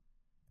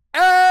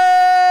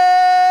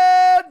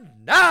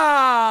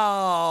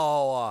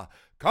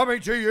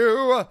coming to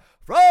you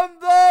from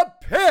the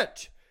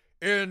pit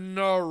in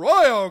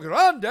Arroyo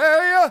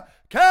Grande,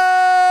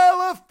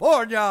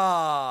 California.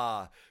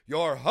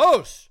 Your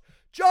hosts,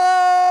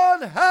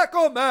 John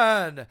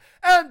Hackleman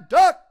and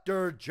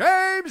Dr.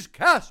 James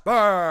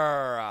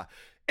Casper.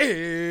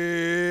 It's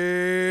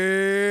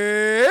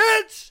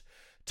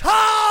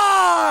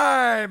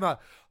time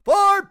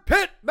for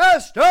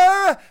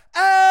Pitmaster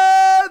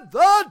and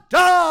the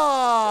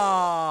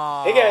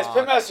Dog. Hey guys,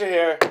 Pitmaster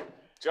here.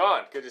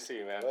 John, good to see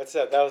you, man. What's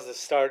up? That was the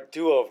start.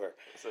 Do-Over.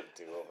 It's a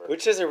do-over.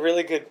 Which is a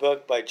really good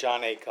book by John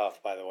Acuff,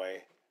 by the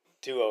way.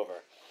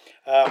 Do-Over.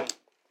 So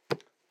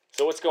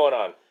what's going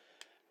on?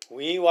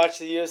 We watched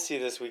the UFC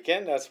this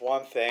weekend. That's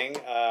one thing.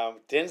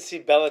 Didn't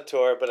see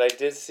Bellator, but I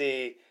did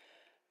see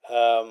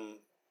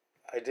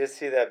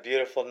that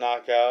beautiful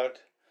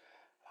knockout.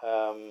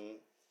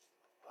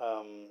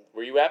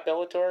 Were you at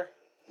Bellator?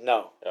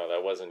 No. No,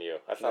 that wasn't you.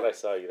 I thought I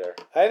saw you there.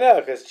 I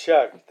know, because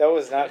Chuck, that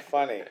was not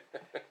funny.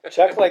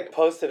 Chuck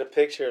posted a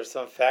picture of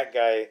some fat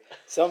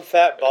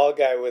bald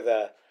guy with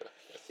a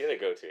He had a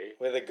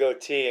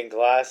goatee. and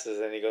glasses,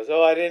 and he goes,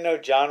 "Oh, I didn't know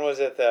John was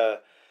at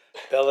the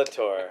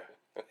Bellator."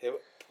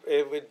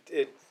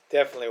 It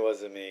definitely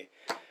wasn't me.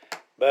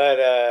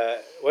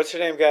 But what's her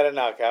name got a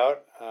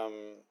knockout?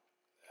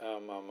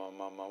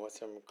 What's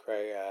her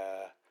Craig?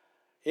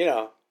 You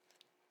know.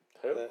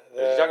 Who? Are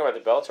you talking about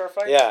the Bellator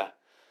fight? Yeah.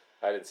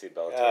 I didn't see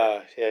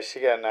Bellator. Yeah,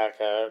 she got a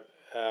knockout.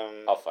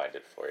 I'll find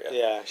it for you.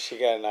 Yeah, she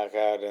got a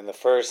knockout in the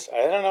first.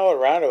 I don't know what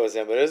round it was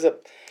in, but it was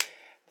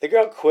the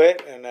girl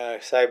quit in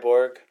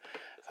Cyborg.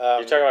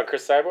 You're talking about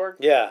Chris Cyborg?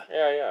 Yeah.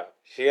 Yeah.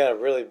 She got a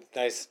really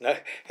nice.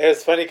 It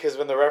was funny because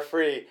when the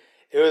referee,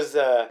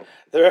 the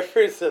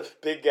referee's a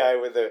big guy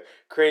with the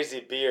crazy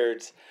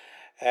beards,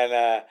 and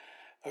a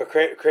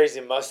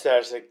crazy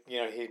mustache. Like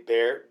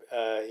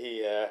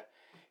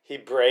he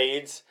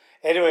braids.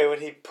 Anyway, when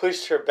he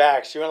pushed her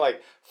back, she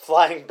went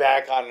flying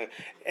back and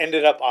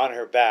ended up on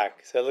her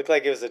back. So it looked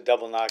like it was a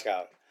double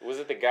knockout. Was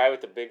it the guy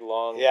with the big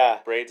long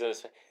braids on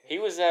his face? He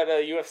was at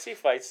UFC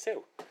fights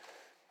too.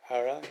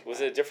 Oh, really? Was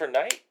it a different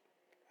night?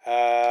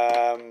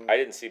 I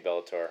didn't see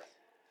Bellator.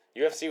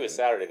 UFC was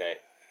Saturday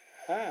night.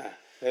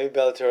 Maybe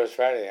Bellator was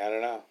Friday. I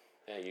don't know.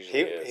 Yeah, usually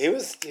it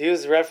is. He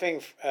was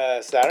reffing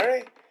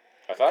Saturday?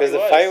 I thought he was. Because the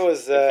fight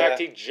was... in fact,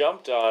 he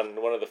jumped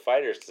on one of the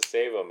fighters to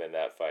save him in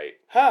that fight.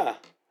 Huh.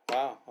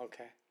 Wow,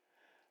 okay.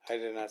 I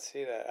did not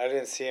see that. I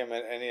didn't see him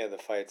at any of the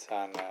fights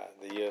on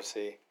the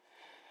UFC.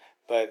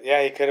 But,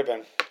 yeah, he could have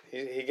been.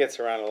 He gets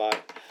around a lot.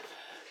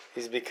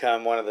 He's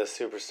become one of the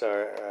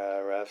superstar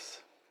refs.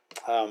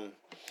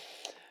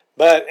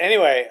 But,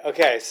 anyway,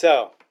 okay,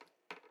 so...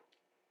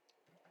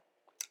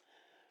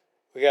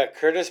 We got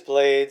Curtis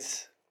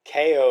Blades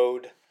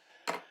KO'd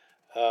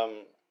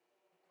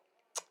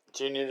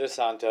Junior Dos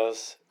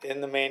Santos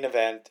in the main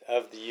event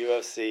of the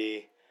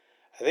UFC.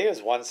 I think it was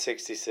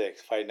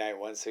 166, Fight Night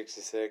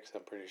 166,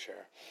 I'm pretty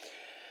sure.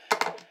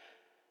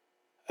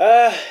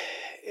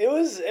 It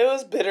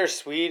was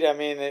bittersweet. I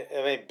mean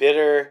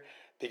bitter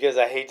because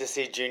I hate to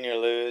see Junior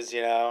lose,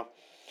 you know.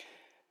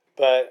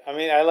 But I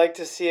mean, I like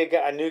to see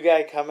a new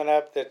guy coming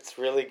up that's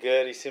really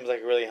good. He seems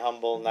like a really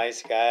humble,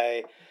 nice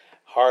guy,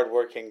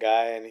 hardworking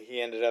guy, and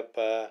he ended up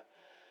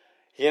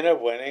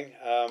winning.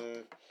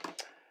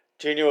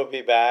 Junior will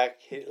be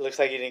back. It looks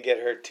like he didn't get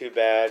hurt too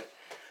bad.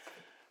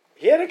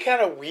 He had a kind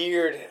of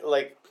weird,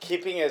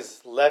 keeping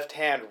his left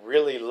hand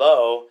really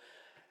low,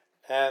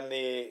 and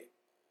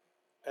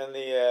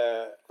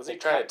was he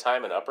trying to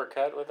time an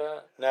uppercut with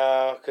that?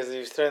 No, because he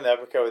was throwing the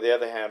uppercut with the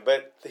other hand.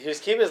 But he was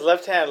keeping his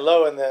left hand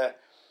low, and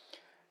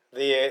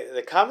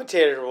the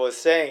commentator was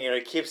saying,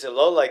 he keeps it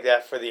low like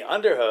that for the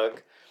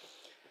underhook.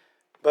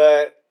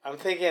 But I'm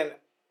thinking,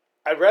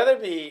 I'd rather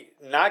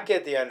not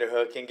get the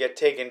underhook and get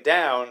taken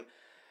down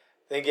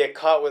than get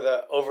caught with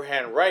an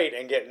overhand right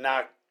and get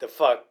knocked the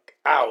fuck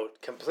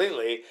out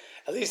completely.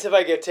 At least if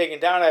I get taken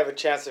down, I have a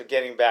chance of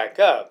getting back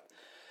up.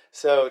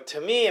 So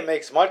to me, it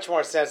makes much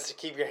more sense to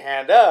keep your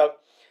hand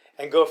up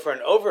and go for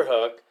an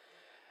overhook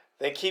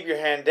than keep your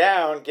hand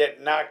down,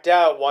 get knocked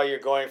out while you're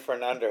going for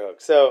an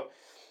underhook. So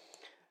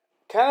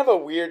kind of a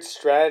weird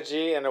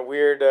strategy and a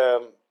weird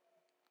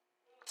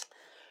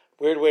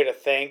way to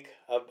think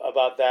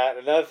about that.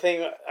 Another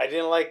thing, I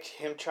didn't like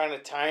him trying to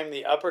time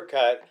the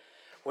uppercut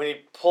when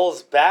he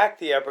pulls back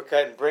the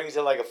uppercut and brings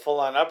it like a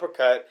full-on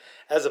uppercut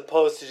as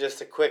opposed to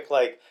just a quick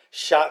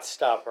shot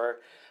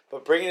stopper.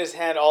 But bringing his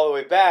hand all the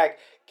way back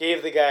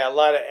gave the guy a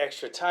lot of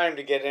extra time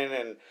to get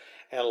in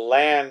and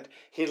land.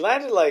 He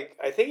landed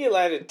I think he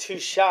landed 2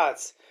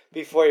 shots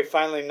before he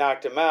finally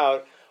knocked him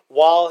out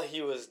while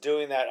he was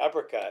doing that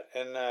uppercut.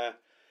 And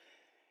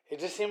it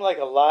just seemed like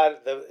a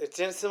lot. It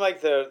didn't seem like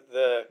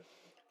the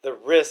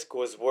risk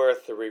was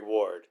worth the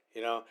reward.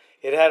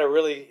 It had a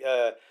really...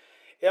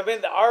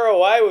 the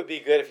ROI would be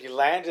good if you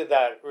landed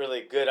that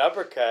really good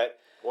uppercut.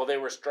 Well, they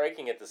were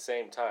striking at the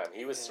same time.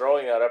 He was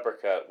throwing that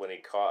uppercut when he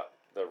caught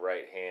the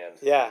right hand.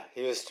 Yeah,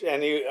 he was,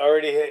 and he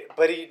already hit,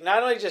 but he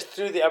not only just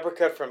threw the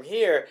uppercut from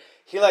here,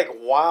 he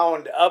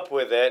wound up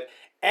with it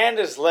and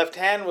his left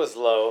hand was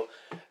low,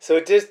 so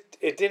it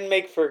didn't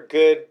make for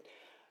good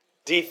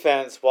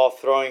defense while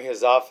throwing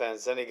his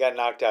offense, and he got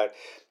knocked out.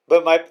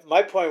 But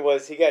my point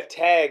was he got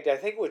tagged, I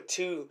think, with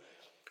two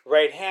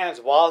right hands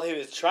while he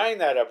was trying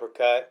that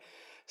uppercut.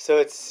 So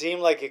it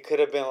seemed like it could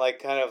have been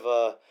like kind of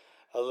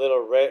a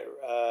little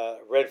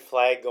red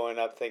flag going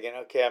up, thinking,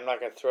 okay, I'm not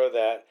going to throw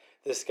that.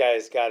 This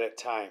guy's got it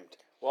timed.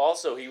 Well,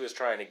 also he was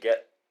trying to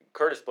get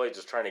Curtis Blades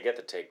was trying to get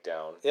the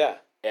takedown. Yeah.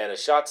 And a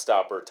shot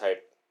stopper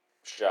type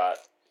shot.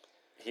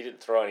 He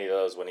didn't throw any of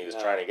those when he was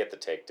trying to get the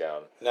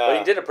takedown. No. But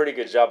he did a pretty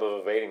good job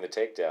of evading the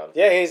takedown.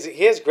 Yeah,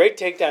 he has great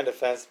takedown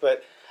defense,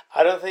 but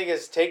I don't think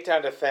his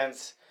takedown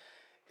defense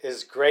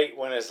is great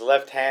when his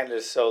left hand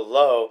is so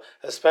low,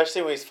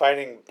 especially when he's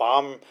fighting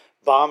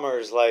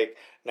bombers like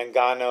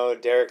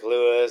Ngannou, Derek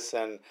Lewis,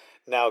 and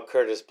now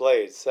Curtis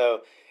Blades.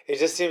 So it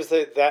just seems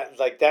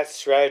that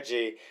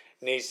strategy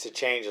needs to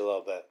change a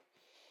little bit.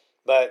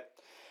 But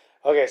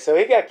okay, so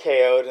he got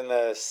KO'd in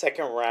the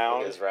second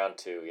round. It was round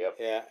 2, yep.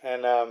 Yeah,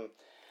 and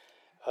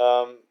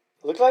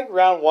looked like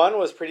round 1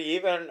 was pretty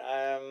even.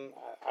 I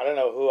don't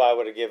know who I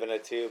would have given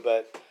it to,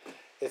 but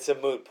it's a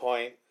moot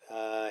point.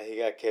 He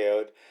got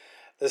KO'd.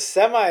 The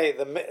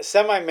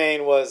semi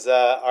main was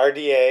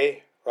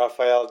RDA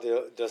Rafael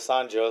dos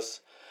Anjos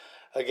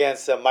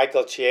against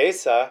Michael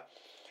Chiesa,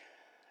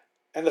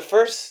 and the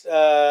first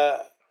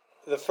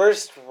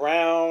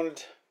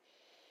round,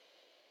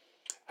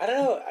 I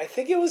don't know. I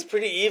think it was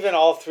pretty even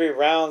all 3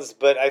 rounds,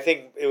 but I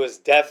think it was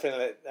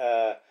definite.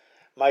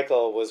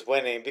 Michael was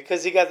winning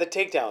because he got the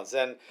takedowns,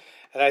 and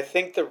I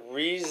think the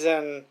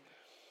reason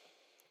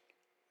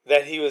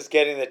that he was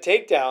getting the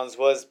takedowns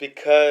was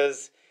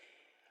because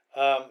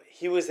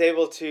he was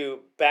able to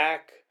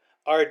back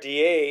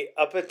RDA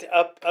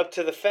up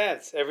to the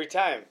fence every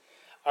time.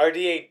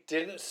 RDA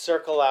didn't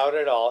circle out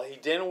at all. He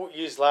didn't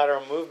use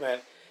lateral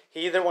movement.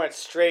 He either went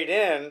straight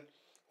in,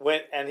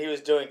 and he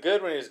was doing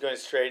good when he was going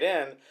straight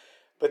in,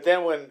 but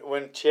then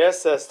when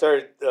Chiesa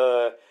started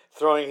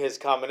throwing his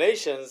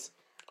combinations,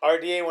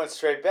 RDA went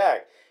straight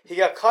back. He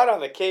got caught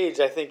on the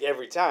cage, I think,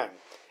 every time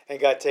and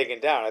got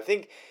taken down. I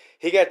think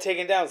he got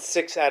taken down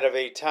 6 out of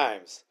 8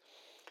 times.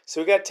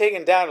 So he got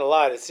taken down a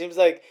lot. It seems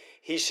like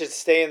he should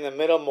stay in the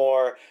middle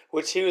more,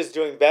 which he was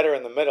doing better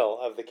in the middle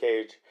of the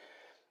cage,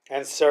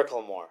 and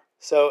circle more.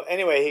 So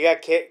anyway, he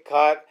got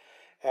caught,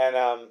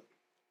 and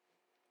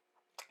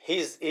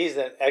he's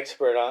an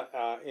expert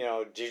on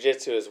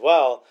jiu-jitsu as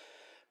well.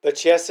 But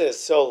Chiesa is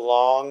so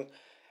long,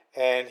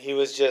 and he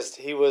was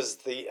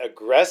the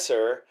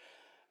aggressor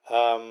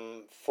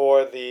on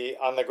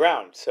the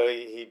ground. So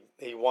he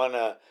won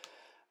a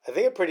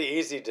pretty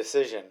easy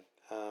decision.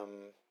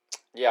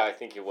 Yeah, I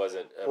think it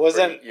wasn't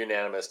pretty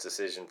unanimous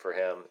decision for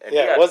him. And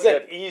it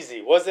wasn't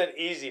easy. Wasn't an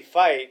easy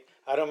fight.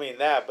 I don't mean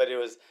that, but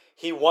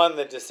he won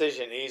the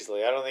decision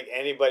easily. I don't think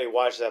anybody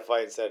watched that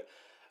fight and said,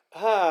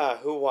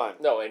 who won?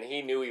 No, and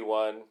he knew he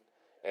won,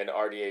 and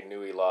RDA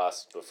knew he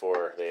lost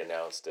before they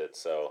announced it.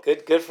 So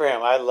good for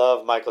him. I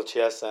love Michael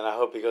Chiesa, and I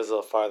hope he goes a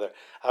little farther.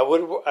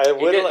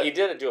 He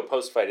did do a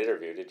post-fight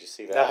interview. Did you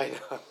see that? No, I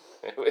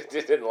know. It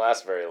didn't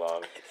last very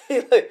long.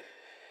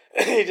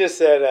 He just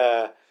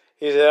said,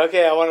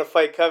 okay, I want to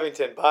fight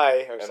Covington,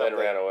 bye, or and something.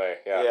 Then ran away.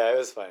 Yeah. Yeah, it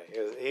was funny.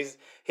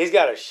 He's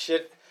got a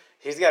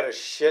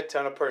shit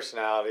ton of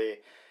personality,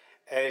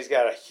 and he's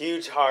got a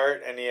huge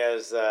heart, and he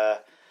has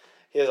a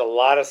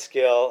lot of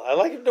skill. I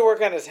like him to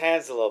work on his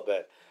hands a little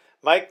bit.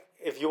 Mike,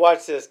 if you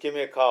watch this, give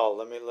me a call.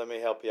 Let me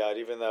help you out.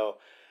 Even though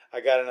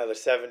I got another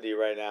 70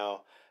 right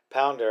now,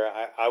 pounder,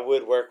 I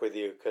would work with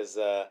you because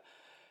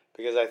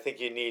I think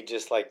you need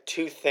just like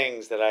two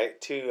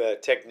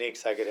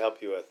techniques I could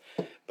help you with.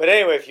 But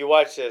anyway, if you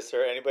watch this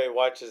or anybody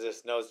watches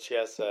this knows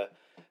Chiesa,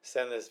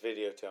 send this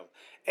video to him.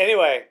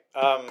 Anyway,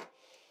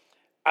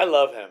 I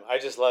love him. I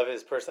just love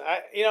his person.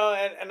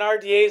 And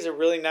RDA is a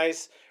really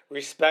nice,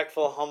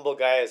 respectful, humble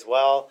guy as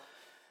well.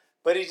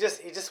 But he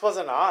just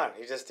wasn't on.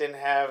 He just didn't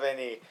have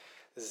any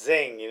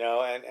zing,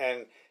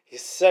 and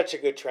he's such a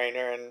good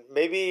trainer. And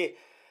maybe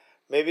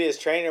his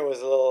trainer was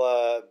a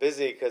little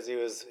busy because he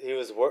was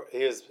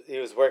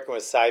working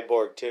with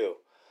Cyborg too.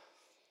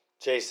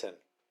 Jason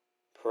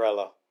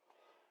Perello,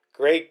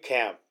 great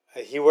camp.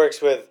 He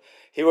works with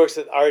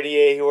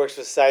RDA. He works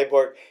with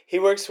Cyborg. He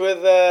works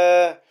with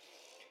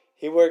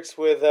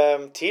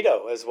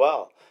Tito as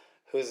well,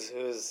 who's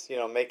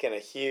making a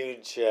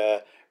huge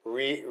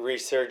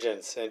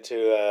resurgence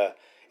into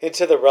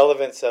the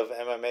relevance of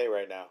MMA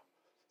right now.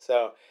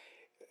 So.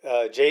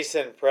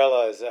 Jason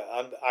Perella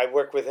I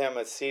work with him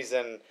at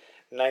season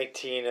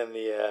 19 in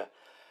the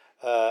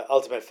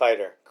Ultimate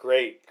Fighter.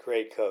 Great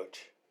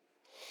coach.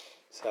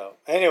 So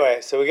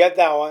anyway, we got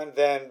that one.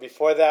 Then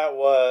before that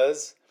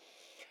was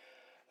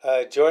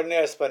Jordan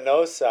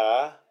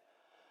Espinosa.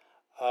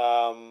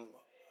 How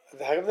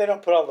come they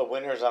don't put all the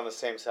winners on the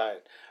same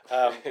side?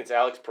 It's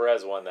Alex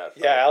Perez won that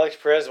fight. Yeah, Alex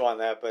Perez won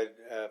that, but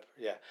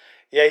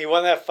yeah, he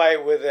won that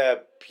fight with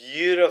a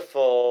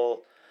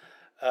beautiful.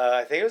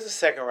 I think it was the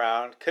second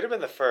round. Could have been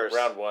the first.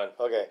 Round 1.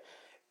 Okay.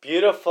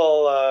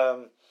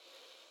 Beautiful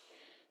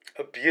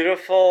a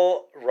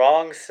beautiful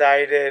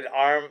wrong-sided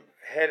arm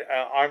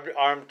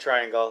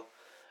triangle,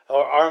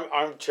 or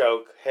arm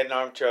choke, head and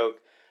arm choke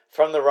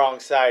from the wrong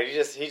side. He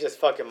just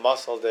fucking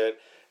muscled it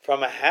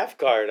from a half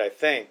guard, I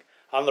think,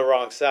 on the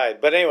wrong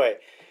side. But anyway,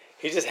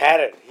 he just had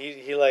it.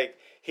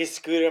 He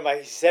scooted him.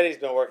 He said he's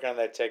been working on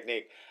that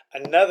technique.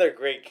 Another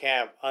great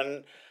camp,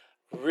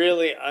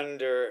 really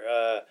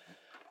under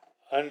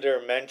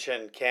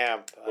mentioned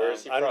camp. Where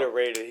is he from?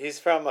 Underrated. He's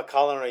from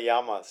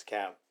Kalanoyama's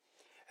camp,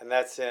 and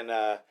that's in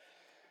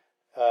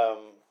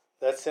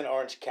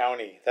Orange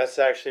County. That's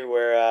actually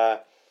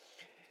where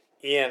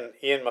Ian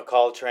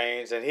McCall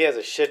trains, and he has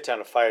a shit ton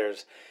of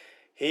fighters.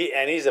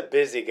 He's a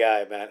busy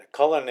guy, man.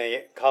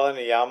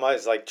 Kalanoyama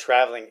is like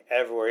traveling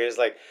everywhere. He has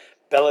like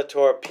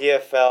Bellator,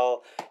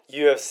 PFL,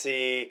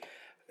 UFC.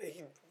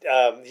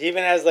 He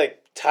even has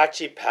like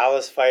Tachi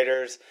Palace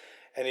fighters,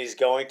 and he's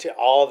going to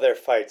all their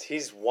fights.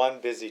 He's one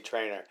busy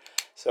trainer.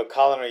 So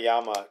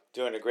Kalanoyama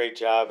doing a great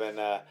job, and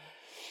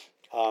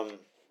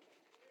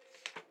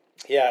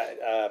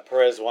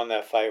Perez won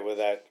that fight with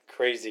that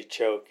crazy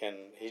choke, and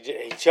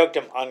he choked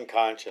him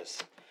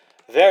unconscious.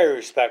 Very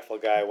respectful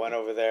guy. Went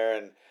over there,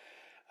 and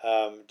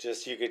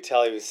just you could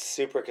tell he was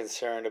super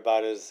concerned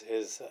about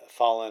his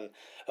fallen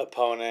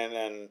opponent,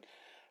 and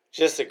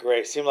just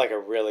seemed like a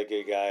really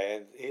good guy.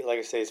 And he, like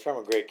I say, he's from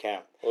a great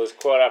camp. Well, his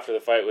quote after the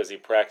fight was he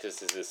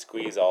practices his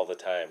squeeze all the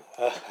time.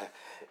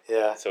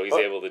 Yeah. So he's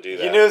able to do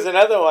that. You knew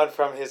another one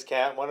from his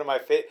camp. One of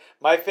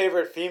my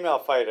favorite female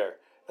fighter,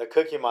 the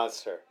Cookie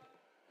Monster,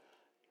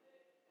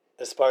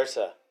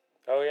 Esparza.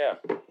 Oh, yeah.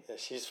 Yeah,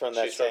 she's from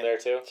that. She's from there,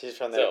 too? She's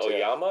from there, too.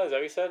 Oyama? Is that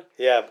what you said?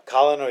 Yeah,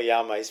 Colin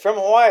Oyama. He's from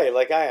Hawaii,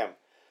 like I am.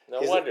 No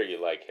wonder you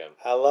like him.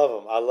 I love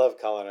him. I love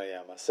Colin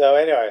Oyama. So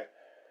anyway,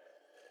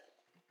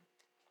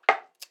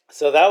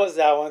 so that was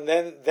that one.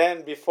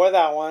 Then before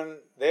that one,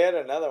 they had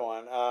another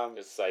one.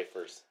 It's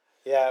Cyphers.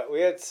 Yeah,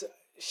 we had.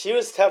 She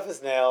was tough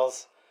as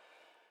nails.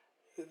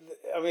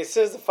 I mean, as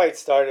soon as the fight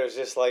started, it was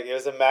just like it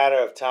was a matter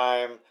of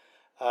time.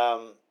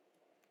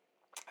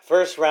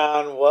 First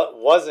round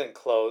wasn't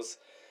close,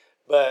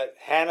 but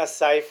Hannah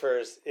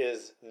Cyphers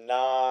is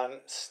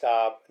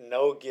non-stop,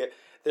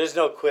 there's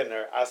no quitting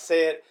her. I'll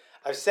say it.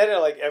 I've said it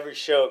like every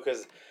show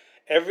because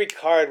every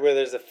card where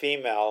there's a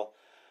female,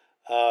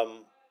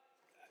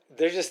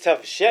 they're just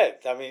tough as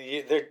shit. I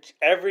mean, they're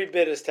every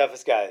bit as tough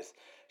as guys.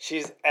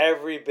 She's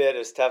every bit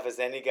as tough as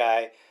any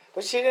guy,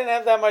 but she didn't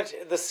have that much.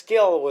 The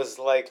skill was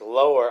like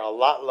lower, a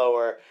lot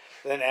lower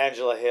than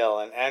Angela Hill,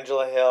 and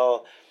Angela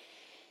Hill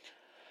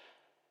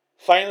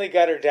finally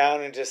got her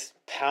down and just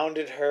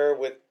pounded her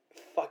with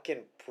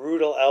fucking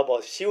brutal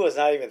elbows. She was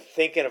not even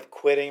thinking of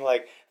quitting.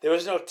 Like, there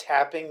was no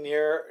tapping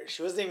near her.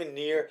 She wasn't even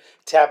near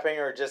tapping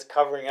or just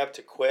covering up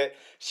to quit.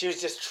 She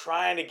was just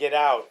trying to get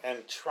out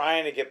and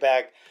trying to get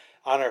back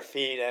on her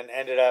feet, and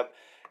ended up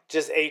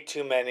just ate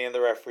too many, and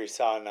the referee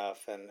saw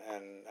enough, and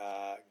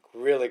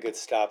really good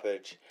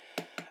stoppage.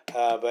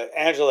 But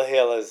Angela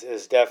Hill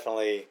is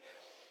definitely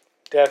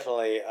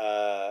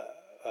a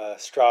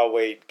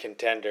strawweight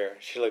contender.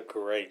 She looked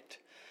great.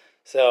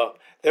 So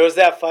there was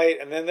that fight,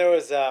 and then there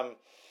was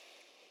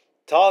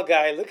tall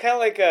guy, looked kind of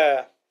like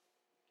had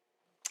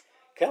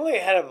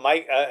a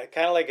Mike,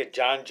 kind of like a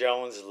John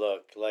Jones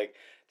look, like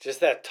just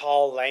that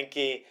tall,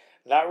 lanky,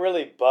 not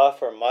really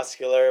buff or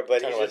muscular,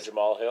 but he's just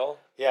Jamal Hill.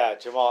 Yeah,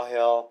 Jamal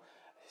Hill.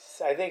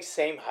 I think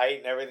same height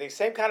and everything,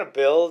 same kind of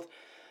build,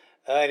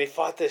 and he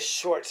fought this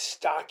short,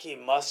 stocky,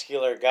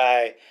 muscular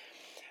guy.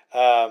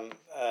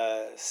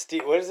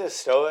 Steve, what is this?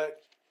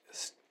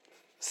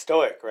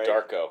 Stoic, right?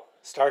 Starko.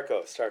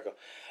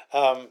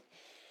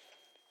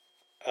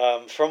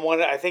 From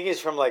one, I think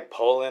he's from like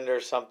Poland or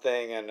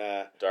something, and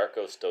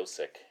Darko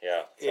Stosic,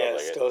 yeah. Yeah,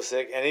 like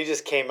Stosic, and he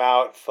just came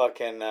out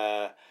fucking.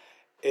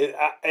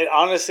 It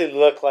honestly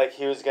looked like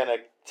he was gonna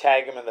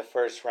tag him in the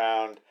first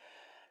round,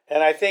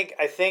 and I think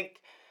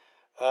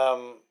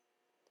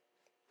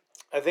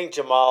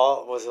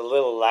Jamal was a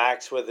little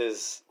lax with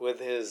his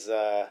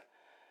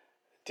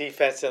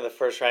defense in the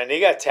first round. He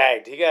got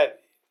tagged. I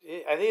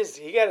think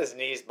he got his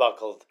knees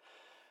buckled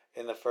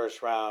in the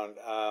first round,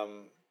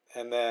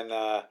 and then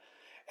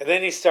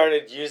he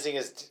started using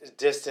his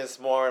distance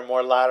more and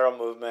more lateral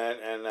movement,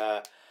 and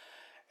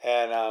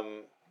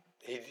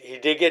he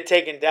did get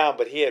taken down,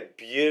 but he had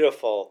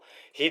beautiful.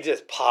 He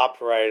just popped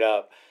right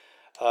up.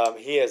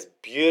 He has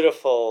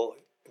beautiful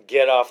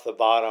get off the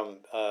bottom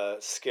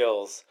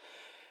skills,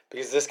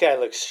 because this guy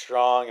looks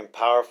strong and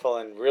powerful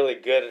and really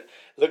good.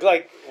 Looked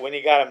like when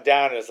he got him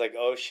down, it was like,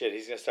 oh shit,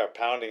 he's gonna start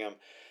pounding him.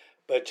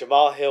 But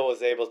Jamal Hill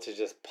was able to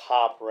just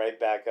pop right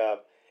back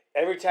up.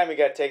 Every time he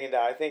got taken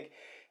down, I think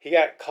he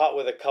got caught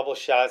with a couple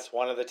shots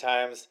one of the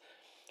times.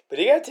 But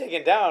he got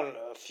taken down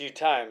a few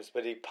times,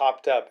 but he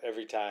popped up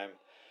every time.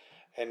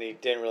 And he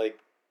didn't really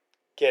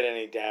get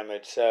any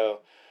damage.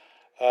 So,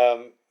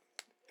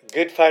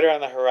 good fighter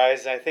on the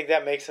horizon. I think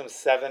that makes him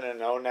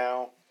 7-0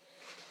 now.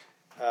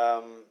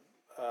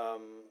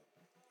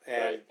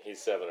 And right. He's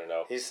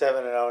 7-0. he's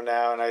 7-0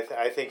 now, and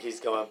I think he's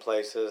going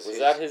places. Was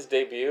that his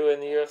debut in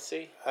the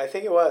UFC? I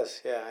think it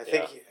was. Yeah, I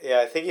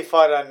think he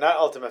fought on not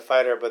Ultimate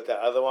Fighter, but the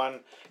other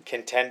one,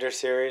 Contender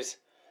Series.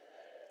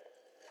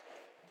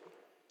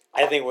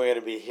 I think we're going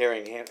to be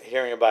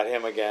hearing about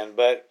him again.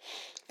 But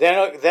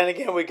then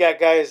again, we got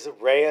guys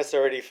Reyes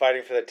already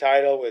fighting for the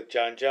title with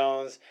John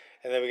Jones,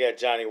 and then we got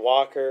Johnny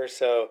Walker.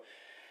 So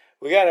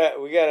we got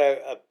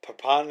a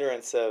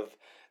preponderance of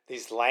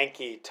these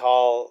lanky,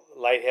 tall,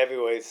 light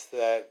heavyweights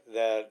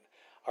that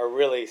are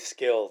really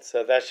skilled.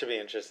 So that should be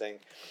interesting.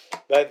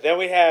 But then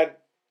we had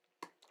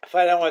a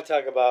fight I want to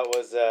talk about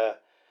was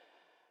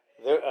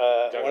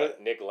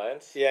Nick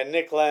Lentz? Yeah,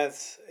 Nick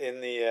Lentz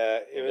in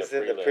the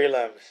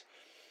prelims.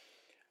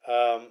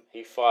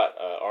 He fought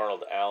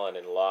Arnold Allen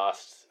and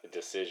lost a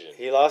decision.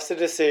 He lost a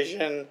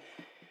decision.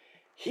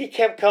 He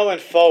kept coming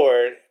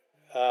forward,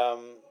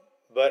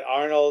 but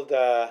Arnold.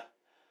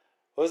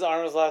 What was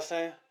Arnold's last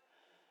name?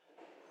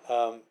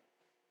 Allen.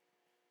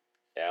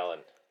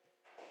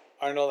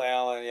 Arnold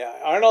Allen. Yeah,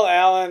 Arnold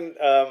Allen.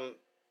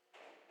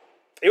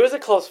 It was a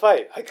close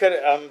fight. I could,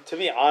 to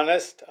be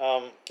honest,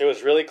 it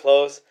was really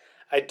close.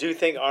 I do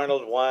think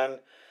Arnold won.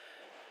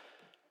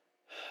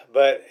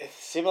 But it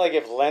seemed like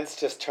if Lentz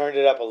just turned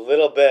it up a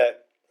little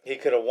bit, he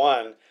could have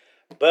won.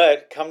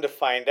 But come to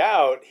find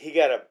out, he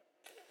got a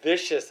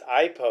vicious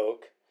eye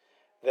poke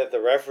that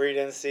the referee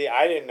didn't see.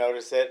 I didn't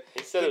notice it.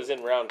 He said it was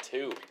in round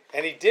 2.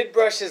 And he did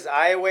brush his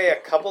eye away a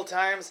couple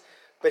times,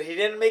 but he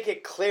didn't make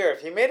it clear.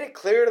 If he made it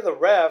clear to the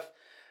ref,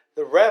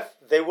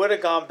 they would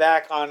have gone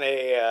back on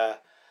a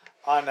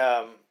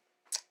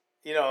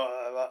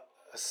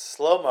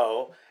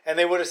slow-mo, and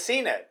they would have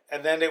seen it.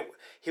 And then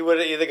he would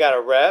have either got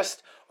a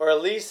rest, or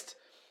at least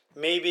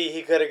maybe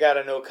he could have got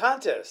a no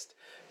contest,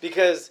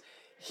 because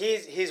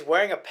he's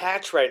wearing a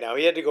patch right now.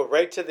 He had to go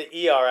right to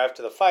the ER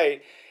after the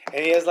fight,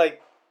 and he has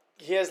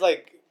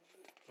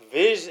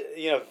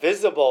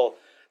visible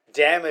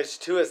damage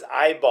to his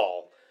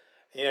eyeball.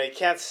 You know, you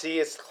can't see,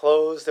 it's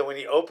closed, and when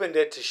he opened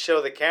it to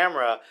show the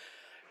camera,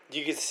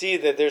 you could see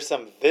that there's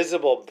some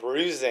visible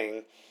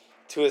bruising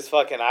to his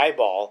fucking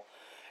eyeball.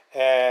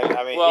 And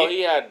I mean,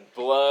 he had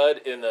blood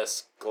in the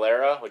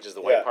sclera, which is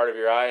the white part of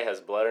your eye, has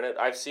blood in it.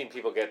 I've seen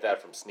people get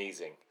that from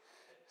sneezing.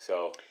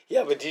 So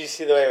yeah, but did you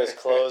see the way it was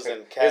closed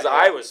and his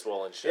eye was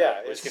swollen shut?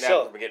 Yeah, which can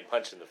happen from getting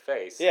punched in the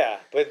face. Yeah,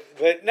 but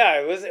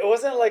no, it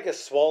wasn't like a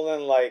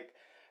swollen like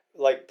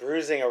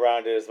bruising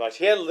around it as much.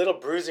 He had a little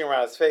bruising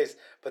around his face,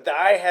 but the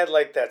eye had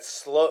that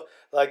swollen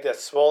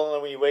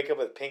when you wake up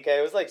with pink eye.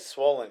 It was like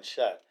swollen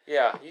shut.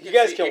 Yeah, you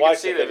guys can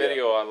watch the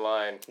video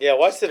online. Yeah,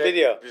 watch the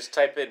video. Just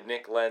type in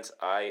Nick Lentz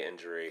eye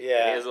injury. Yeah,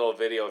 and he has a little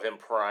video of him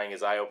prying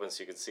his eye open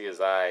so you can see his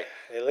eye.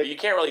 But you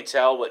can't really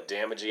tell what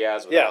damage he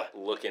has without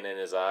looking in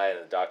his eye and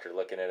the doctor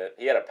looking at it.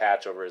 He had a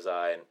patch over his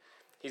eye, and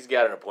he's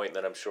got an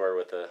appointment, I'm sure,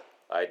 with the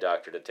eye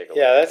doctor to take a look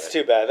at it. Yeah, that's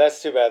too bad. That's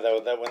too bad,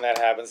 though, when that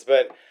happens.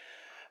 But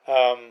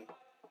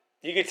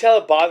you could tell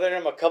it bothered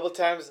him a couple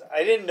times.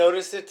 I didn't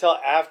notice it till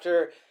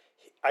after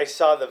I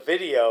saw the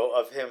video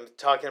of him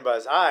talking about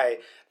his eye.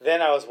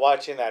 Then I was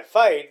watching that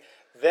fight.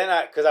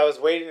 Because I was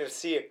waiting to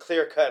see a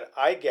clear-cut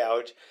eye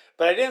gouge,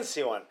 but I didn't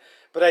see one.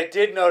 But I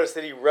did notice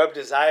that he rubbed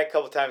his eye a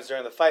couple times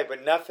during the fight,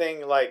 but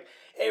nothing like,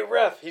 hey,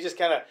 ref. He just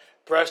kind of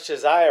brushed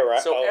his eye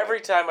around. So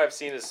every time I've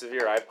seen a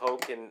severe eye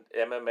poke in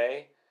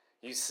MMA,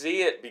 you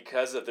see it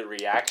because of the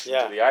reaction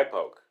to the eye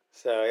poke.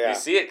 So, yeah. You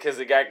see it because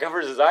the guy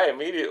covers his eye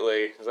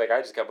immediately. He's like,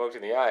 I just got poked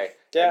in the eye.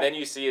 Yeah. And then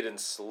you see it in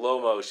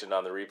slow motion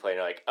on the replay, and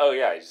you're like, oh,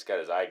 yeah, he just got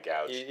his eye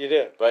gouged. You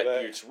do. But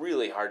it's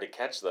really hard to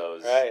catch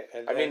those. Right.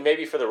 I mean,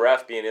 maybe for the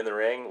ref being in the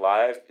ring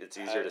live, it's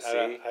easier to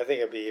see. I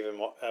think it'd be even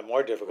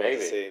more difficult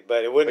to see.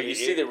 But it wouldn't. But you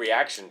see the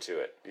reaction to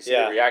it. You see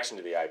the reaction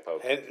to the eye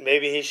poke. And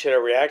maybe he should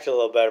have reacted a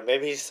little better.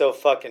 Maybe he's so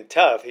fucking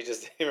tough, he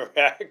just didn't even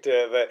react to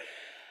it. But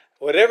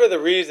whatever the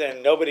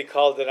reason, nobody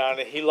called it on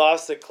it. He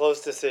lost a close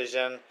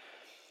decision.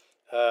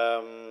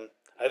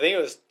 I think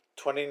it was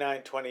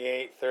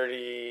 29-28,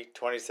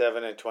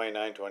 30-27, and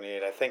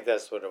 29-28. I think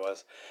that's what it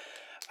was.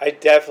 I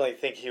definitely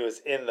think he was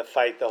in the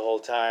fight the whole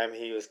time.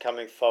 He was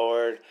coming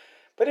forward,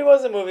 but he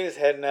wasn't moving his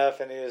head enough,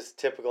 and he was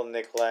typical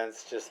Nick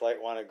Lentz, just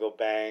want to go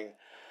bang.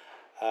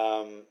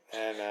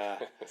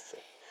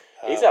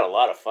 He's had a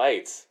lot of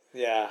fights.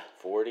 Yeah.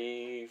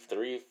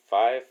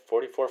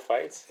 44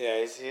 fights?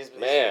 Yeah, he's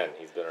been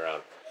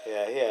around.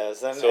 Yeah, he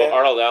has.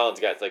 Arnold Allen's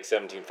got like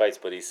 17 fights,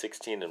 but he's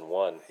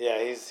 16-1. Yeah,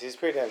 he's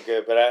pretty damn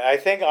good. But I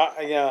think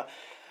I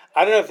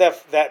don't know if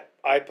that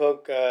eye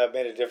poke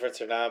made a difference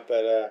or not,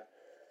 but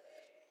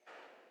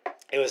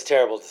it was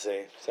terrible to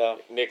see. So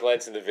Nick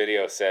Lentz in the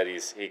video said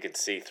he could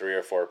see 3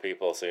 or 4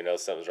 people, so he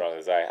knows something's wrong with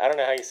his eye. I don't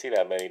know how you see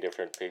that many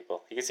different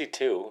people. You can see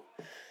 2.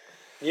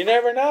 You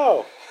never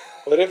know.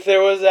 What if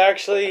there was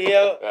actually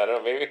I don't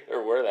know, maybe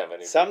there were that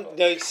many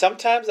people.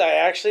 Sometimes I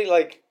actually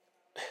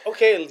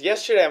okay,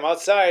 yesterday I'm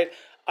outside.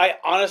 I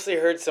honestly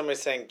heard somebody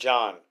saying,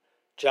 John,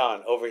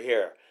 over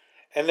here.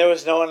 And there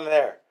was no one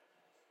there.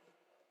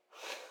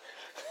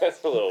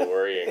 That's a little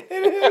worrying. It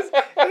is.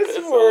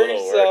 It's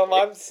worrisome.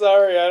 I'm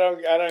sorry. I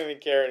don't even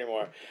care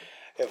anymore.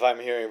 if I'm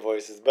hearing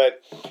voices.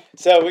 But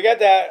so we got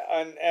that,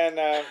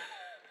 and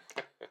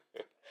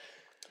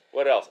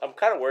what else? I'm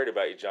kind of worried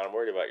about you, John. I'm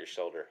worried about your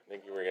shoulder. I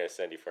think we're going to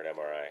send you for an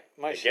MRI.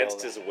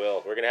 Against his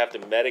will. We're going to have to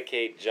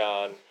medicate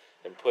John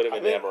and put him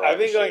in the MRI I've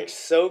been machine. going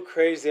so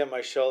crazy on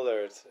my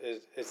shoulder.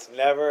 It's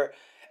never,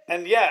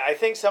 and yeah, I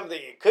think something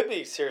could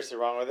be seriously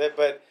wrong with it,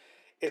 but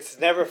it's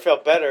never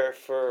felt better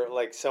for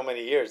like so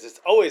many years. It's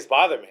always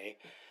bothered me,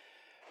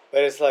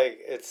 but it's like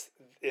it's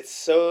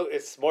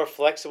more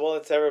flexible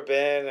than it's ever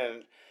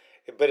been,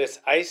 but it's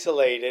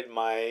isolated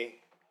my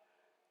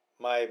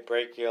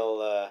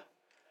brachial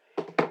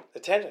the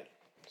tendon.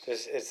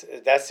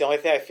 That's the only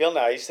thing I feel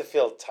now. I used to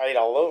feel tight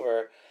all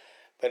over,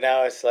 but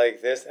now it's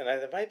like this, and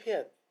there might be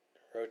a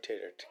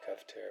rotator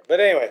cuff tear. But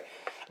anyway,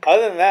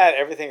 other than that,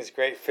 everything's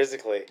great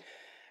physically.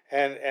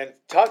 And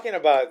talking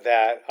about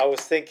that, I was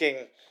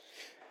thinking,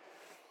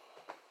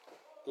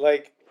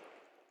 like,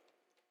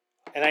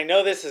 and I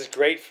know this is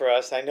great for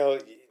us. I know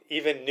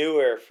even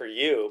newer for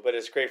you, but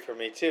it's great for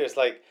me too. It's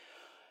like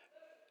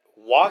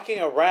walking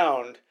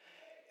around.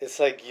 It's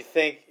like you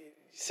think,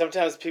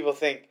 sometimes people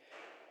think,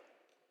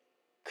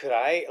 could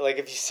I, like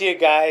if you see a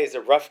guy, he's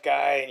a rough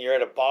guy and you're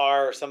at a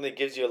bar or something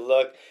gives you a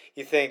look,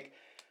 you think,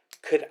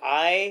 could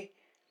I,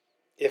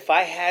 if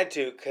I had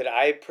to, could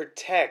I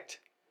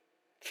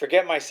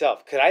forget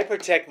myself, could I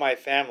protect my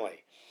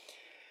family?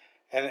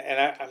 And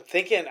I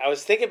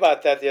was thinking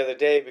about that the other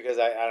day because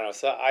I don't know,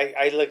 so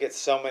I look at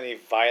so many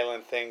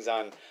violent things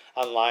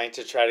online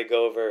to try to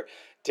go over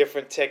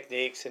different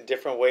techniques and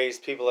different ways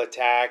people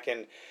attack,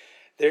 and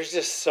there's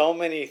just so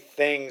many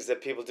things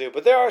that people do.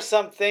 But there are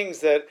some things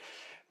that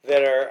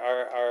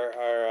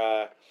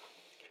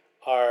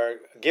are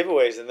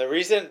giveaways, and the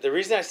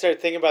reason I started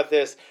thinking about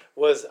this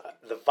was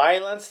the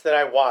violence that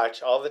I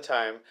watch all the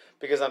time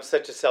because I'm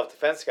such a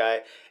self-defense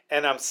guy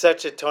and I'm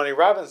such a Tony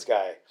Robbins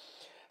guy.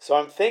 So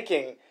I'm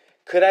thinking,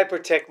 could I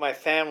protect my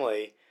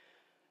family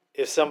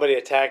if somebody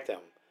attacked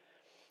them?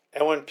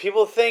 And when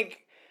people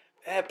think,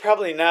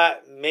 probably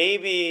not,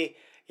 maybe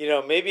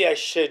I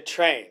should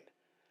train.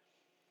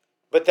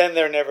 But then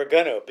they're never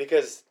going to,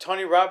 because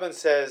Tony Robbins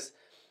says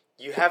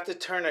you have to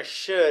turn a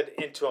should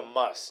into a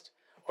must,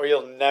 or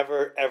you'll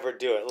never, ever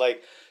do it.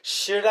 Like,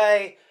 should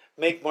I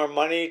make more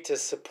money to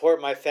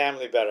support my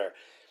family better?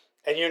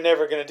 And you're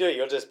never going to do it.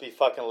 You'll just be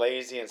fucking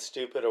lazy and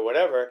stupid or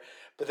whatever.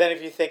 But then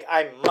if you think,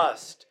 I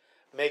must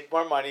make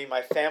more money,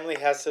 my family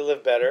has to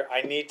live better,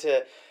 I need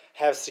to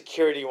have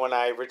security when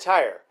I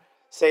retire.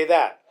 Say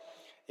that.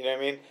 You know what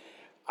I mean?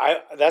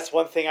 That's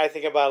one thing I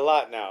think about a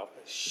lot now.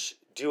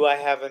 Do I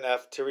have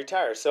enough to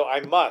retire? So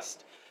I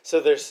must. So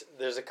there's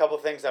a couple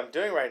things I'm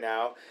doing right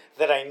now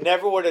that I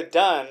never would have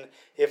done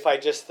if I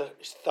just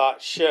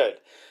thought should.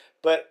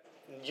 But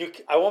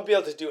I won't be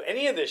able to do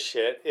any of this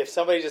shit if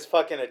somebody just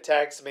fucking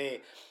attacks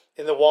me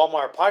in the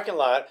Walmart parking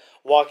lot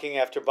walking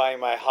after buying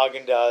my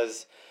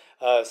Haagen-Dazs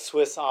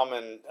Swiss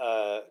almond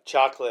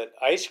chocolate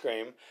ice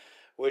cream,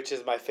 which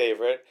is my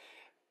favorite.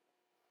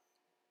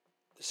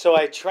 So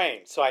I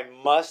train. So I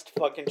must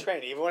fucking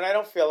train. Even when I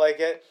don't feel like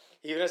it,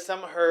 even if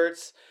something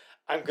hurts,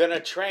 I'm going to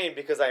train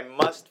because I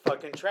must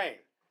fucking train.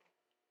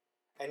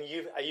 And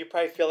you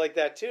probably feel like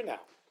that too now.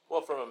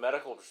 Well, from a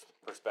medical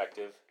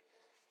perspective,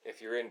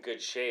 if you're in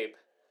good shape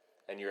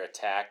and you're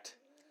attacked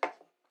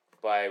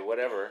by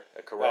whatever,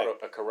 a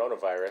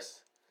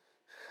coronavirus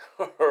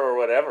or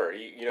whatever,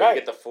 you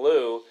get the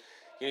flu,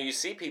 you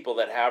see people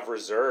that have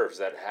reserves,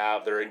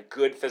 they're in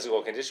good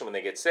physical condition when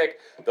they get sick.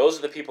 Those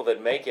are the people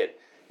that make it.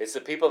 It's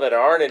the people that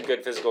aren't in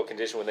good physical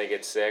condition when they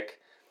get sick.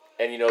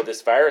 And,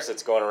 this virus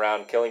that's going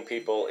around killing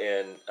people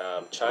in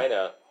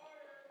China,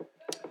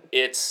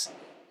 it's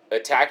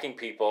attacking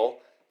people,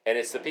 and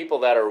it's the people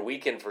that are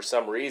weakened for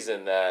some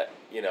reason that,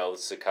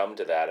 succumb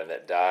to that and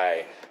that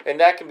die. And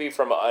that can be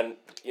from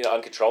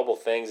uncontrollable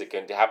things. It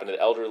can happen to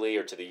the elderly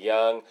or to the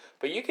young.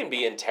 But you can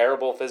be in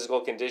terrible physical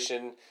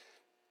condition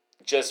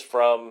just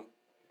from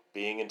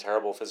being in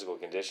terrible physical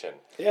condition.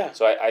 Yeah.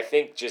 So I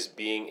think just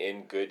being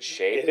in good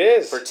shape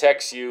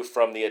protects you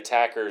from the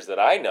attackers that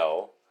I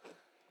know,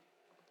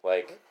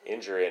 like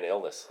injury and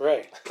illness.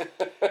 Right.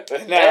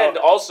 And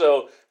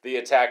also the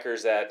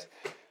attackers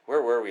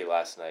where were we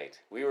last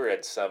night? We were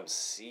at some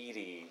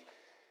seedy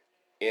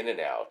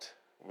In-N-Out,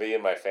 me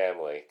and my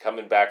family,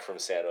 coming back from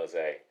San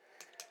Jose.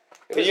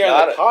 But you're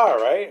in the car,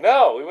 right?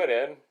 No, we went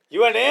in.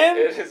 You went in?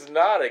 It is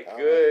not a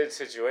good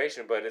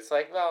situation, but it's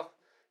like, well,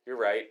 you're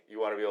right.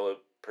 You want to be able to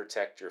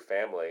protect your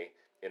family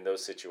in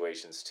those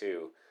situations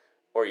too,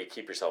 or you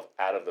keep yourself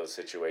out of those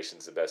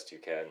situations the best you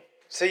can.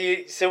 So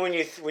when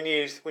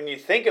you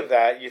think of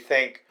that, you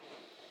think,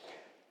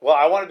 well,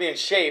 I want to be in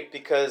shape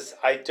because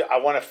I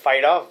want to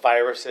fight off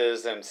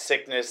viruses and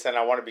sickness, and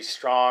I want to be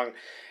strong,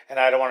 and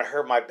I don't want to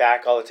hurt my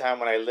back all the time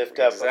when I lift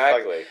up.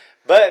 Exactly.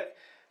 But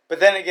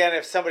then again,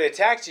 if somebody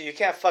attacks you, you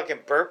can't fucking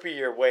burpee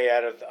your way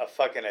out of a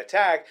fucking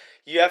attack.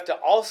 You have to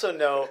also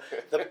know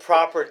the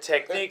proper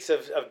techniques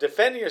of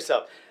defending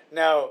yourself.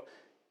 Now,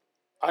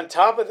 on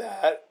top of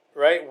that,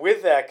 right,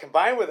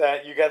 combined with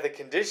that, you got the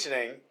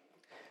conditioning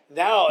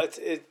now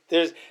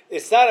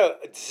it's not a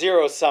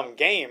zero-sum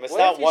game. It's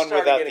not one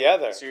without the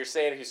other. So you're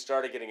saying if you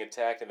started getting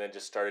attacked and then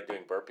just started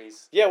doing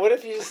burpees? Yeah, what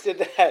if you just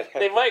did that?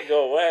 They might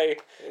go away.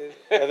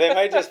 They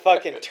might just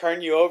fucking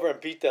turn you over and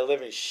beat the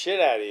living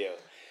shit out of you.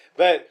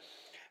 But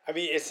I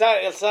mean, it's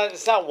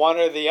not one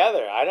or the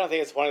other. I don't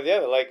think it's one or the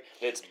other. Like,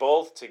 it's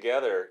both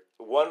together.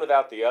 One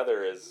without the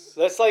other is...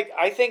 That's like,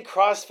 I think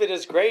CrossFit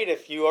is great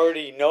if you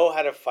already know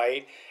how to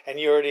fight and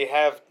you already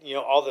have,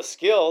 all the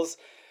skills.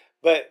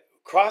 But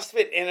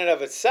CrossFit in and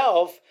of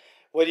itself,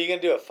 what are you going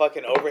to do? A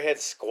fucking overhead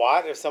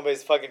squat if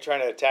somebody's fucking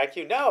trying to attack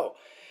you? No.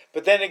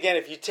 But then again,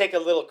 if you take a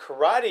little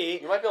karate...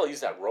 You might be able to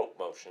use that rope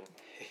motion.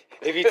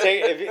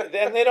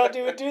 Then they don't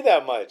even do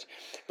that much.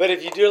 But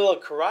if you do a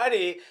little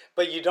karate,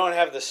 but you don't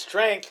have the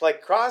strength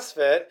like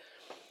CrossFit,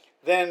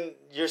 then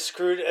you're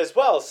screwed as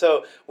well.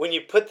 So when you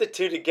put the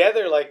two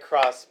together like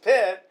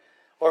CrossFit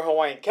or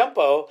Hawaiian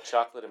Kempo...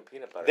 Chocolate and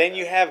peanut butter. Then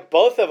you have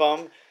both of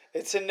them.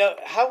 It's a no...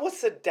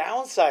 What's the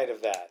downside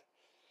of that?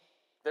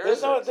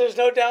 There's no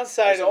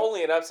downside. There's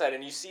only an upside,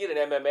 and you see it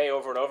in MMA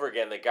over and over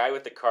again. The guy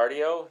with the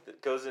cardio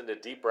that goes into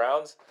deep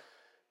rounds,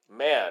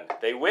 man,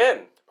 they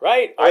win.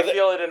 Right. I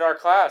feel it in our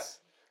class.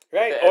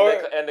 Right.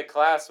 End of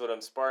class when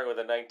I'm sparring with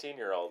a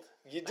 19-year-old.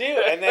 You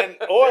do, and then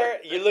or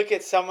you look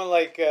at someone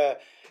like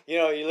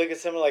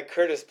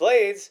Curtis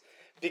Blades,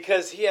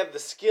 because he had the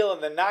skill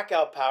and the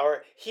knockout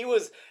power.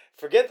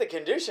 Forget the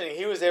conditioning.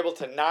 He was able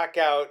to knock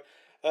out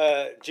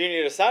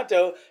Junior Dos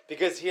Santos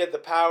because he had the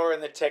power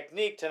and the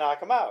technique to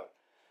knock him out.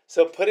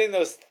 So putting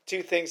those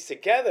two things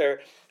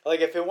together, like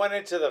if it went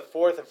into the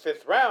 4th or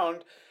 5th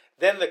round,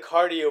 then the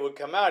cardio would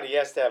come out. He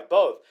has to have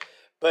both.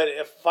 But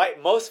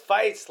most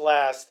fights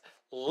last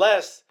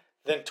less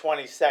than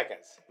 20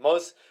 seconds.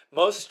 Most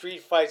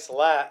street fights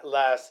last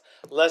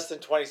less than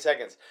 20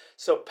 seconds.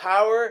 So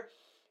power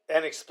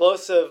and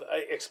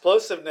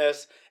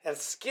explosiveness and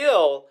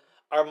skill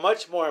are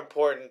much more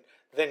important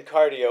than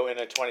cardio in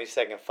a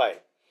 20-second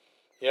fight.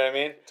 You know what I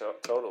mean?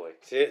 Totally.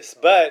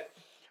 But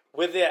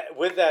with that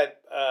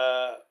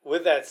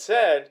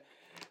said,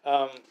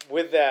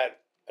 with that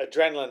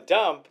adrenaline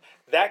dump,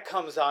 that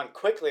comes on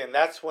quickly, and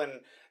that's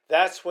when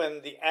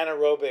the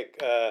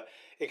anaerobic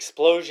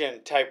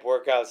explosion type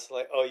workouts,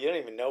 like, oh, you don't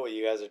even know what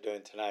you guys are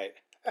doing tonight.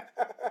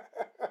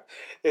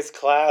 It's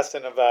class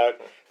in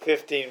about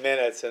 15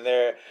 minutes, and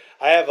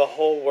I have a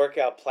whole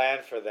workout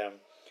plan for them.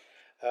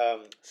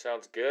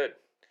 Sounds good.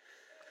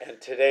 And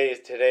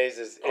today's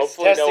is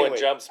hopefully no one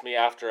jumps me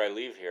after I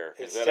leave here,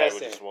 because then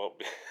testing. I just won't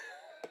be.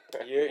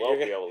 You're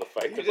be able to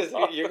fight.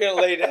 You're gonna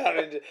lay down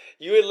and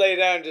you would lay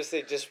down and just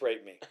say, "Just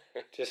rape me,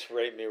 just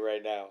rape me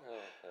right now."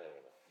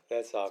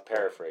 That's all.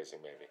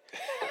 Paraphrasing, maybe.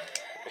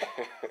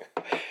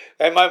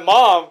 And my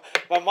mom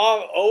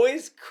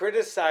always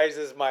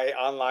criticizes my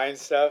online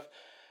stuff.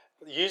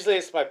 Usually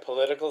it's my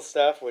political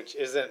stuff, which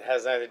has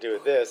nothing to do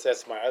with this.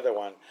 That's my other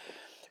one.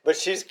 But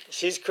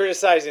she's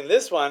criticizing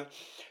this one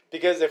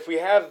because if we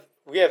have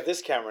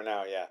this camera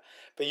now, yeah.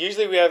 But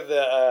usually we have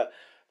the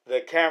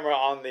camera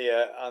on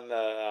the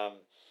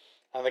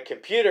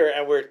computer,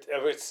 and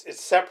it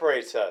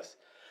separates us.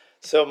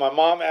 So my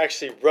mom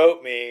actually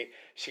wrote me.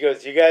 She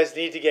goes, "You guys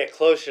need to get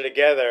closer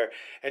together,"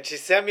 and she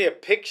sent me a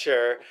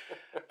picture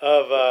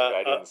of.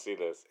 I didn't see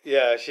this.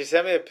 Yeah, she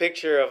sent me a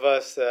picture of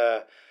us,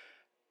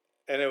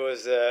 and it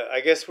was. I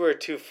guess we were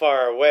too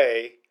far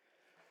away.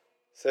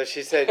 So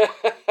she said,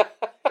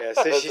 "Yeah."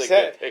 So she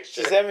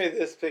sent me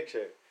this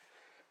picture.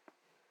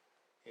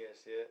 You guys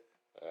see it?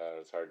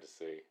 It's hard to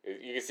see.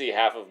 You can see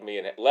half of me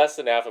and less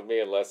than half of me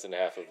and less than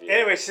half of you.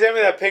 Anyway, she sent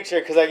me that picture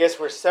because I guess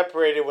we're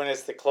separated when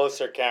it's the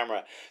closer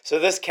camera. So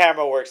this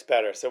camera works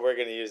better. So we're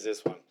going to use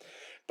this one.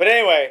 But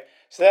anyway,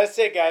 so that's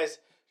it, guys.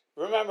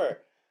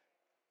 Remember,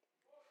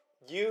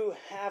 you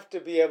have to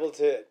be able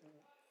to.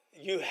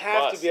 You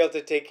have to be able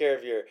to take care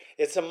of your.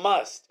 It's a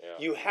must. Yeah.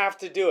 You have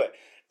to do it.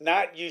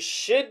 Not you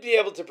should be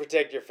able to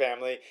protect your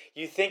family.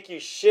 You think you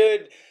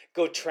should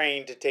go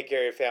train to take care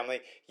of your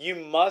family. You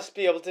must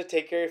be able to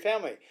take care of your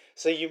family.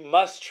 So you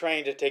must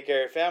train to take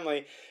care of your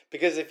family,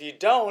 because if you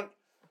don't,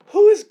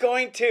 who is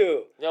going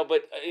to? No,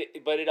 but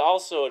it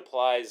also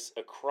applies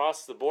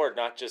across the board,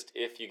 not just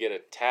if you get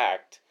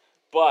attacked,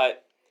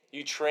 but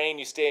you train,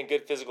 you stay in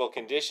good physical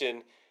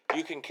condition,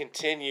 you can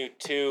continue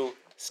to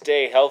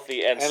stay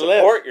healthy and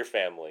support live. Your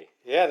family.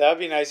 Yeah, that would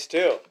be nice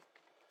too.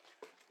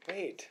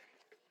 Wait.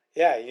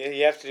 Yeah,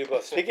 you have to do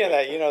both. Speaking of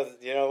that,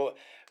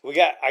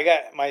 I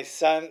got my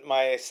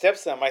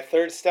stepson, my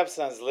third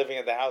stepson's living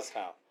at the house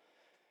now.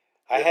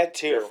 I had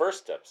two. Your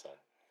first stepson.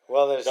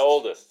 Well, there's the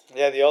oldest.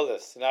 Yeah, the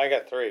oldest. Now I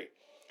got three.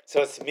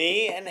 So it's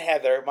me and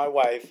Heather, my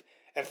wife,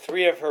 and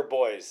three of her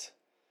boys.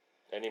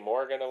 Any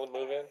more gonna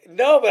move in?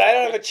 No, but I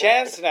don't have a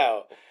chance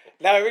now.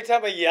 Now every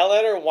time I yell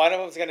at her, one of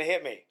them's gonna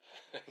hit me.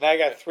 Now I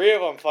got three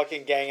of them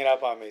fucking ganging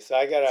up on me. So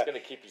I gotta. It's gonna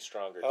keep you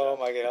stronger. John. Oh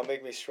my God, it'll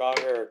make me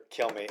stronger or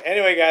kill me.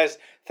 Anyway, guys,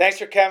 thanks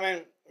for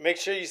coming. Make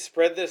sure you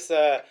spread this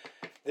podcast.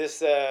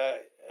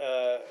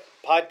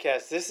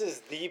 This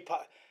is the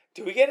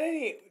Do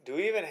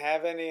we even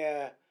have any?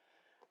 I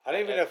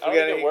don't even know if we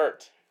got any. It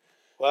worked.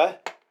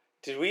 What?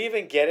 Did we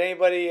even get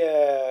anybody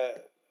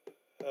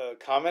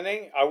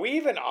commenting. Are we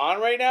even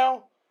on right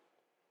now?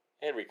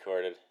 It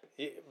recorded.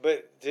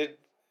 But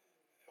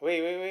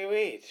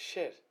wait.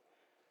 Shit.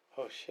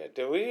 Oh, shit.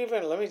 Did we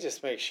even... Let me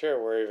just make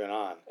sure we're even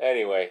on.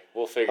 Anyway,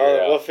 we'll figure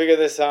it out. We'll figure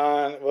this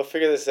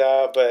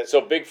out, but... So,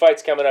 big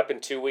fight's coming up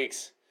in 2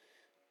 weeks.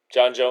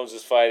 John Jones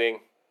is fighting.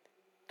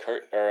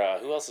 Who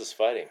else is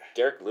fighting?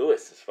 Derek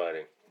Lewis is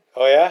fighting.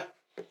 Oh, yeah?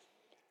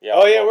 Yeah.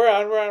 Oh, yeah, we're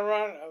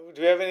on.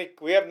 Do we have any...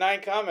 We have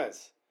 9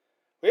 comments.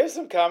 We have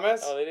some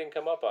comments. Oh, they didn't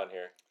come up on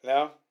here.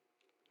 No?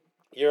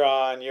 You're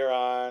on.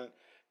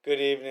 Good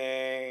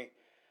evening.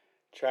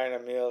 Trying to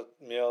meal.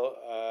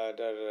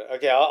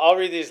 Okay, I'll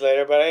read these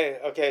later, but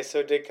okay, so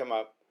it did come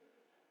up.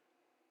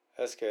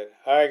 That's good.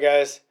 All right,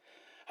 guys.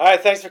 All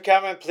right, thanks for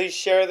coming. Please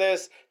share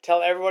this.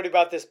 Tell everybody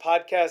about this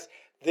podcast.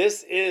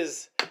 This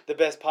is the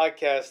best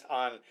podcast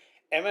on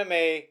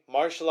MMA,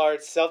 martial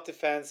arts,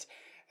 self-defense,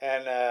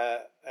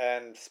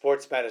 and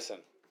sports medicine.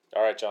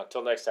 All right, John.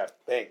 Till next time.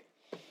 Bang.